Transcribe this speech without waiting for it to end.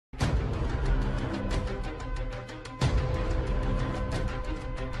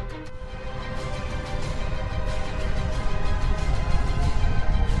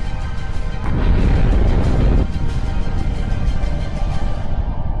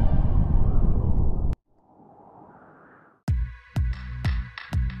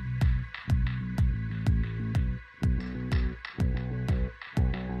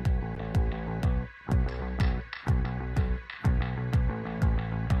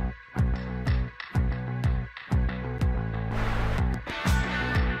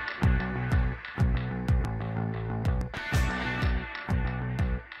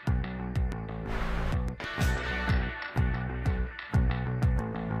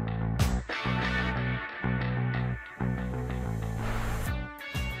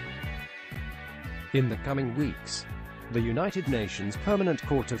In the coming weeks, the United Nations Permanent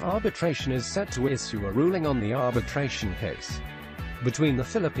Court of Arbitration is set to issue a ruling on the arbitration case between the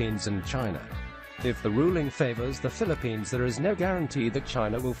Philippines and China. If the ruling favors the Philippines, there is no guarantee that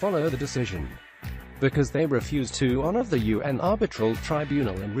China will follow the decision, because they refused to honor the UN Arbitral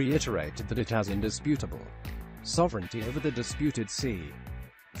Tribunal and reiterated that it has indisputable sovereignty over the disputed sea.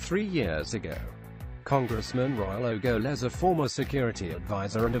 3 years ago, Congressman Royal Ogoles, a former security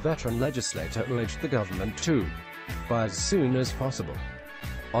advisor and a veteran legislator, urged the government to buy as soon as possible,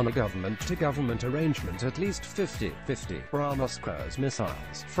 on a government-to-government arrangement, at least 50 Brahmos cruise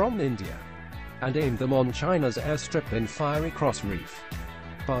missiles from India, and aim them on China's airstrip in Fiery Cross Reef,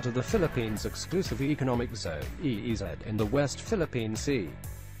 part of the Philippines' exclusive economic zone (EEZ) in the West Philippine Sea.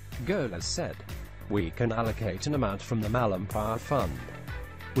 Goles said, "We can allocate an amount from the Malampaya Fund,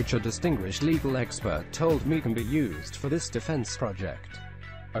 which a distinguished legal expert told me can be used for this defense project."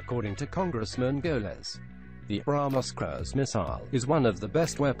 According to Congressman Goles, the Brahmos cruise missile is one of the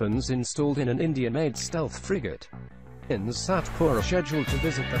best weapons installed in an India-made stealth frigate. In Satpur are scheduled to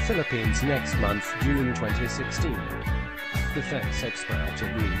visit the Philippines next month, June 2016. Defense expert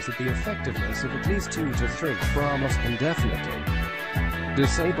agrees that the effectiveness of at least 2 to 3 Brahmos can definitely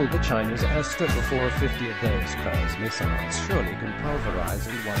disable the China's airstrip before 50 of those cruise missiles surely can pulverize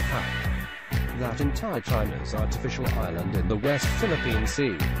and wipe out that entire China's artificial island in the West Philippine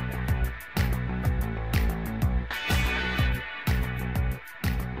Sea.